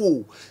ma na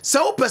to se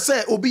wo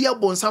pese obi ye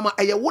bonsam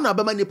eye wo na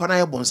be ma nipa na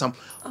ye bonsam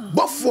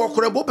bofo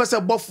kore bo pese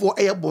bofo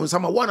eye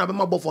bonsam wo na be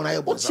ma bofo na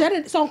ye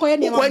bonsam so nko ye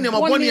ne ma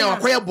boni ya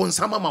akoye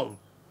bonsam ma wo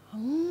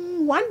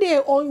one day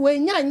on we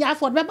nya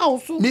for be ba wo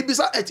so ni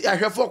bisa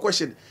ahwefo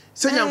question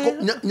se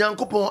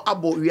nyankopon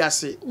abo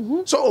wiase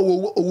so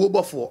owo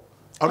bofo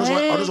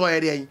ono so ye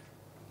de yin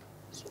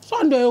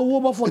so ndo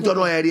owo bofo to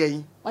no ye de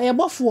yin oye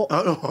bofo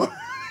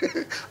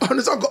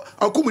ono so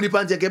akumuni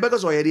panje ke be ka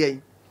so ye de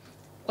yin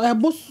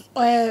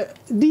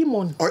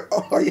demon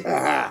oh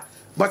yeah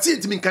but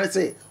it mean can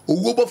say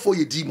owo bofo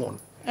ye demon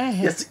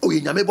yes o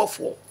ye nyame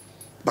bofo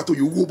but o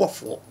ye owo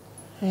bofo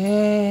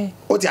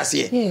o ti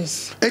ase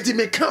yes enti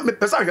me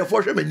pesa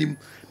ahwefo hwe manim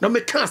na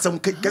me ka asem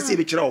kase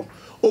be kire o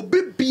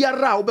obi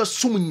biara o be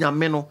sum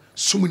nyame no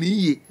sum ni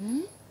ye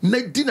na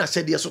di na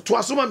hyede so to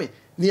asoma me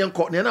ne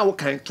enko ne na wo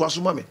kan to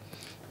asoma me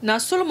na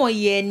Solomon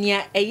ye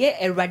nia eye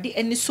Awurade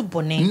ani so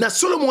bone na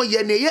Solomon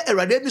ye ne eye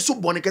Awurade ani so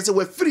bone kase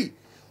we free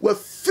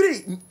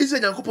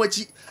Israel Yankopon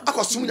achi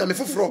akosum nyame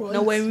foforo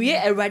na wanwie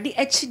Awurade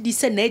achi di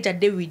se na eja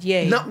David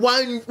ye na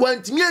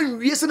wan timi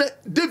anwie se na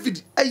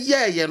David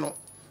ayeye no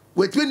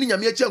wetwe ni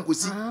nyame achi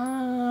ankosi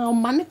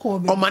omane ko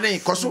be omane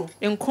koso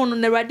enkono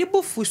na Awurade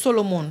bofu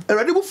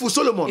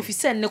Solomon if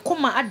say ne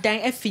koma adan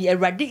afi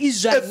Awurade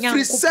Israel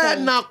Nyankopon if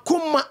say na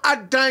koma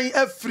adan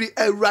afi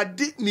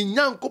Awurade ni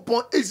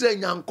Nyankopon Israel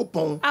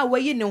Nyankopon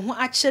awayi ne ho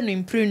ache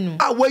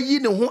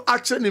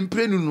no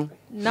mprenu no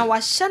na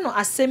wahye no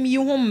asem yi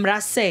ho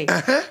mmra se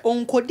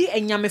onkodi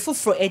anyame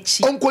foforo achi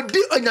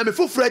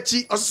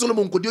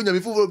Solomon onkodi anyame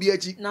foforo bi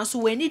achi na so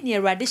wani ne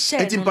Awurade hye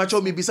no enti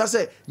pacho me bisa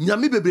se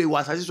nyame bebre wa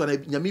asase so na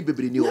nyame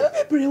bebre ni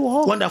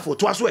o wonderful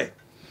to aso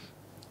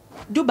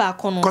duba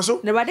kono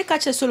na Awurade ka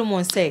che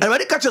Solomon se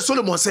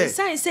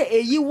sai se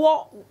eyi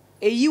wo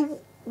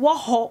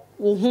ho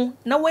wo ho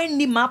na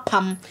wani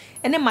mapam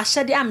ene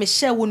mahyede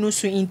amehye wo no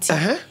so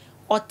inti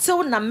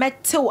otew na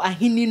metew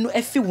ahini no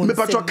afi wo me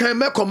pacho kan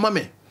me komma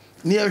me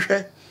ni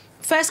ehwe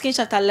 1 Kings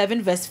chapter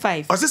 11 verse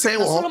 5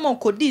 Solomon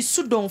kodi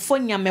Sodom fo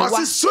nyamewa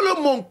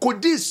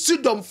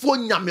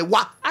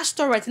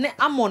Ashtoreth ne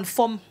Ammon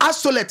fo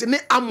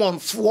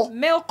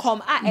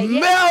Milcom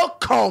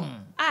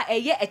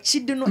eye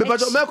echidu no me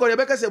but me ko ye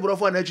be ka se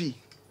brofo na twi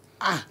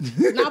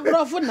na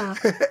brofo na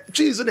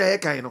twi so na ye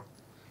kan no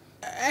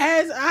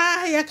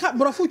ye ka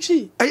brofo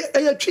twi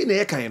twi na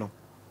ye kan no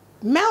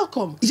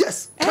Malcolm.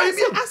 Yes.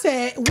 I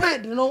say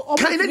word no.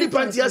 Kind any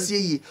panti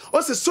asie. O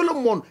se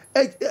Solomon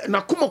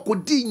na kuma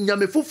kodi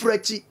nyame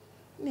fofurachi.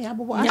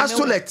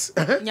 Astolet.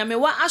 Nyame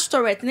wa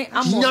Astoret ne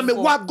Amon. Nyame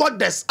wa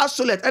goddess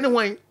Astolet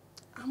anyone.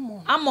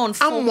 Amon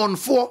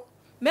for.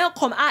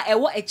 Malcolm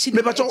ewo echi.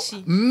 Me bacho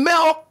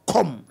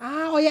Malcolm.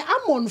 Oye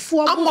Amon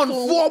for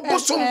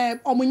bosom.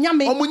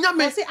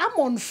 Omunyame. I say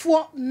Amon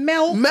for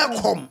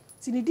Malcolm.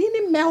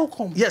 Tinidini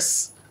Malcolm.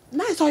 Yes.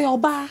 Nice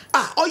oyoba.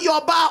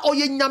 Oyoba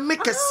oye nyame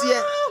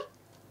kese.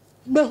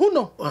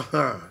 Behuno.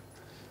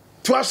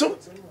 Tuaso.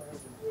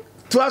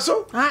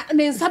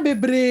 Ne nsa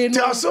bebre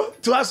no.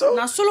 Tuaso.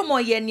 Na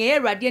Solomon ye ne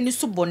Awurade ani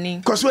so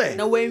boni. Koswe.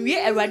 Na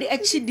wenwie Awurade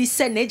achi di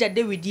se na eja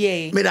David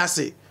ye. Me da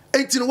se.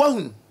 Enti no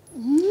wahu.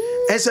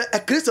 Ese a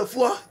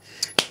Christopher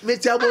me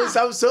tia bo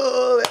sam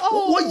so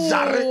wo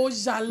yare.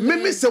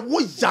 Me se wo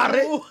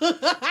yare.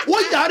 Wo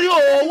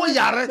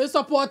yare. Me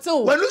support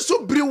o. When you so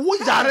bri wo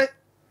yare.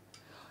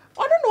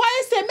 I don't know why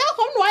I say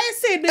Malcolm no I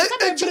say the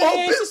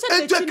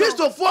some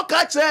Christopher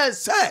catch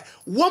say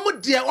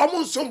woman dear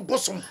almost some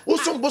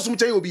bosom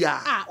tell you bia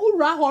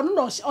ura ho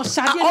no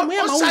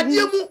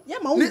osade mu ya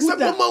ma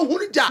hu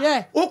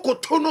ja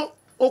okotono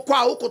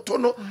okwa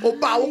okotono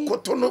oba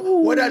okotono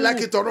whether I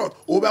like it or not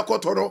oba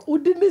kotono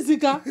udini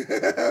sika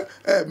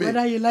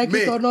whether you like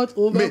it or not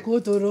oba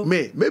kotono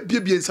me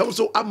bia nsam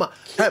so ama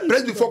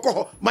praise before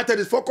ko matter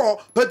is for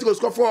ko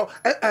Pentecost ko for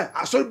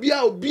asor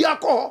bia obia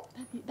ko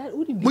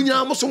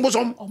munya mosom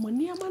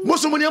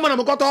omoniama na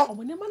mokoto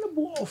omoniama no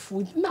bo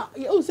ofu na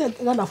you said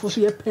na for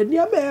so ye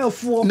penia be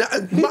ofu na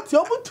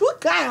so mutu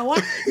kai wa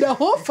the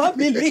whole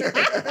family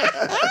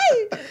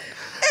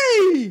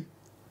hey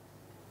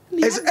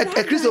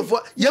a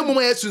Christopher ye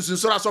mama ye sunsun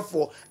sora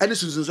sofo ene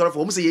sunsun sora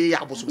fo mo se ye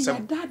abosom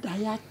sem dada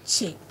ya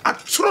che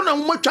atro na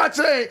mo twa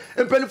kire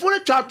empanifo ne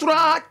twa atro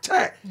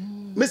ate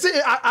me se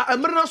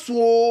amerna so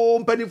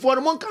empanifo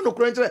no mo nka no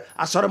kro kire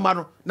asore ma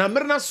no na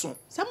amerna so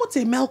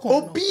samote Malcolm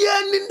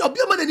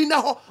obia ma ni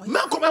na ho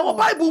Malcolm e wo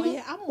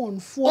Bible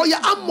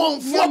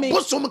amonfo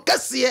bosom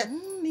kase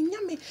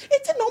nyame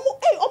iti no mo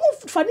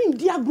omo fani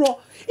India bro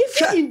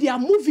if in their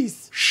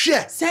movies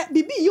share say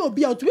bibi ye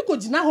obi out we ko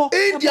gina ho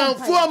Indian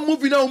for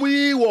movie na omo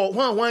yi wo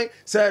hwan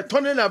say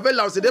Tony na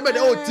Vela say dey be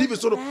TV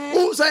so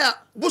o say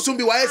bosom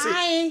bi wa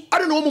say I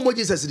don't know omo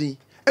Jesus ni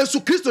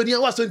enso Kristo ni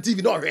wa so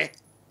TV na ohwe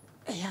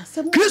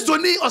Kristo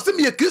ni o se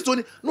me Kristo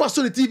ni na wa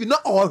so TV na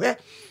ohwe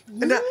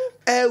na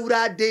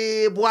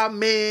Ewurade boa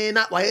me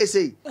na wa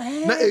say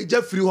na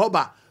eja free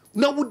hoba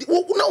na wo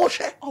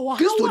hwe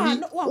Kristo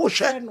ni wo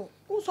hwe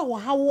so wa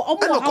hawo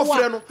omo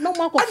no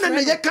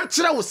ana ye ka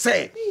kire wo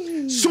say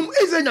sum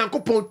eze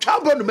nyankopon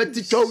twabo no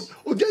mati twa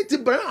ojenti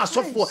bran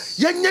asofo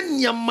ye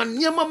nyanya ma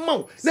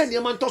na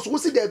niam ntoso wo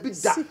si da bi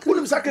da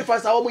wonim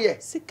sacrifice a wo ye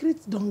secret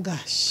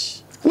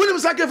dongash wonim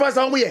sacrifice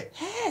a wo ye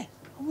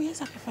wo ye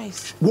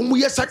sacrifice wo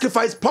ye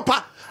sacrifice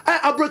papa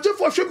abroche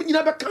for hwe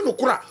nyina be ka no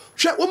kora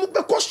hwe wo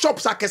be ko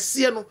shops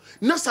akese no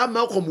na sa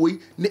Malcolm we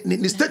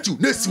ni statue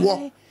na si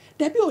wo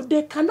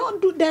they cannot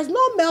do. There's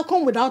no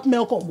Malcolm without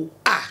Malcolm.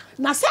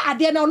 Now say at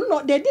the end,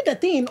 no, they did the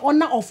thing in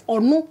honor of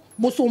Onu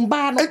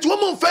Bosomba. It's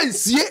woman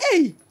fancy.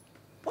 Hey,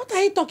 what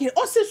are you talking?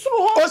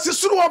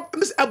 Osisuru,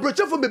 Miss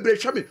Abrocha for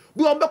Bebreshami.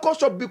 We are because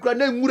shop bikra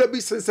na ngura bi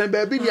sensen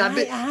baby ni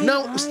ade.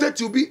 Now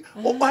statue bi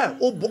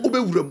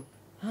obewuram.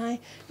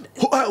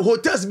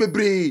 Hotels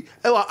bebre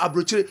ewa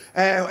Abrocha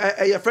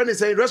your friend is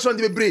saying restaurant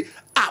bebre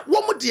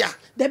wo mo dia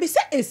they be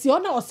say esi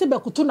ona ose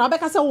bekuto na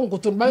abeka say won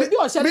kuto ba bi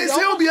o share me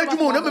say obi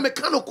adwuma na me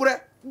ka no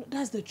kure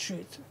that's the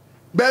truth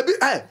baby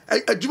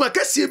adwuma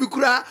kase bi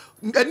kura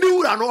ani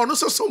wura no ono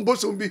so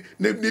sombosom bi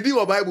ne di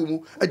wo Bible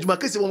mu adwuma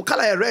kase wo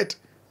color red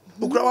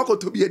okura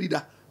wakoto bi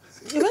adida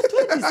you went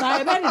to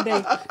decide any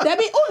day they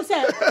be o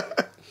say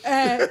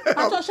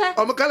atosha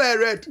I'm color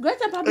red great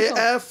public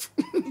F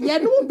ye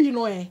no bi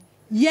no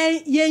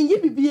yen yi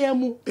bibia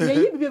mu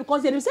yen yi bibia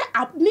because they say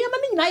niam na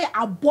nyina ye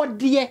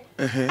abode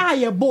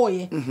ye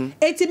boy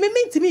enti me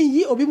ntimi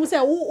yi obi mu say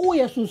wo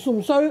ye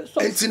sunsum sorry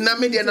enti na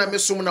me de na me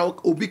som na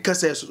obi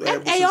kasa so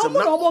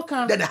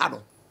then how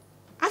no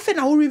afa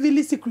na wo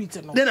reveal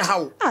secret no then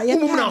how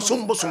umumu na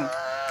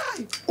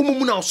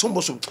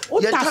sombosom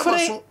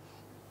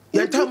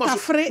ye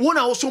tafre wo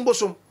na wo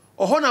sombosom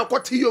ohona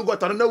akwati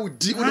yogurt na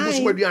wudi wo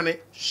musu aduane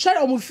share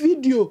omo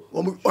video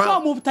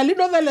omo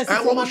telenovela se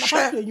for na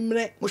pasto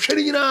yimre mo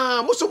hwere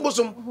nyina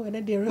mosom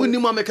woni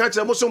ma me ka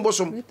kire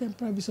mosom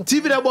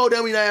TV da ba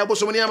odam nyina ya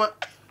bosom niama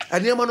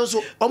aniama no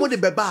so omo de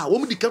beba wo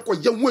mo di ka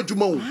koye ho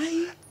adwuma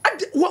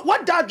wo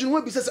what da adwene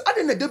wo bi se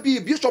ade na da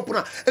bi shop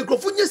na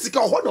enkrofo nya sika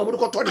ohona omo de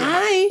ko to de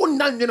wo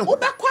nan nwene ho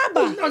ba kwa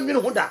ba nan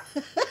nwene ho da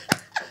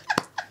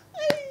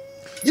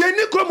ye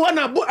ni krom ho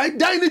na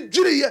dan ni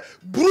jure ye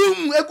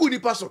broom egu ni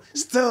paso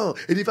still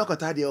eni fa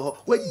kwata de ho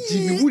wa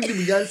jimi wuni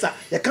mu yansa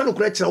ye ka no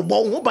kura kire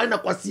bo ho ban na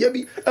kwase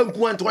bi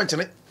anku anto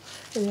ankyene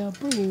Yeah,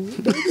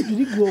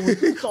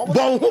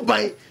 bon who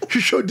by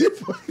should dip.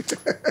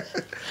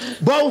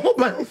 Bon who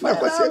by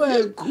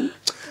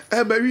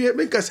Maria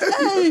make us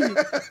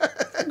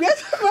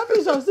Guess what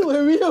Bishop say we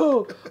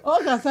real.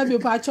 All can say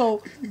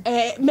pacho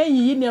may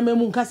yi near me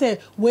mun say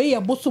we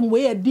a bosom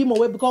we a demon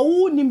we because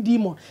who nim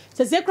demon.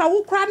 Say kra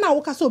wo kra na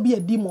wo ka so be a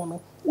demon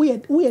no. We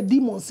a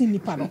demon sin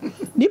nipa no.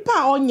 Nipa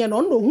onye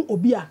no no hu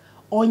obi a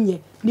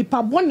onye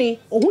nipa bone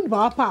ohun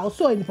nipa pa o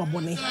so nipa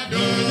bone.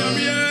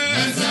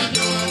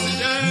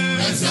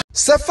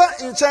 Sefa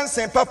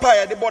inchansen papa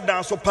ya de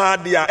bodan so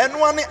paadia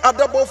enwane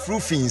adabo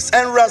roofings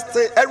and rust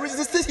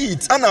resist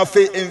heat and afa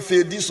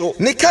enfedi so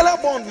ni color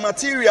bond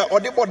material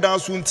or de bodan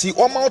so nti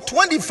o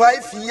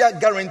 25-year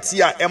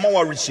guarantee a ema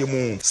wa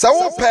rehemu sa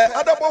wo pe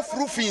adabo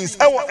roofings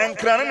e wo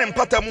enkrane ne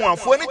mpatamu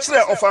afo ani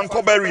kire of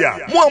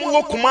ankobaria mo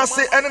amwo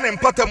kumase ene ne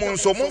mpatamu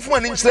nso momfo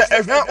ani kire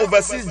ehwa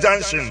overseas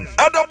junction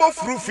adabo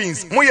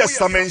roofings mo ye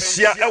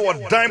samenhia e wo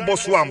dan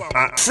boso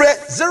ampa fre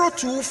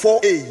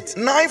 0248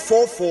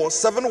 944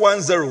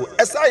 710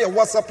 Esa your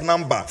WhatsApp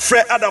number.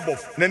 Fred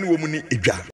Adabov, nani womuni idwa.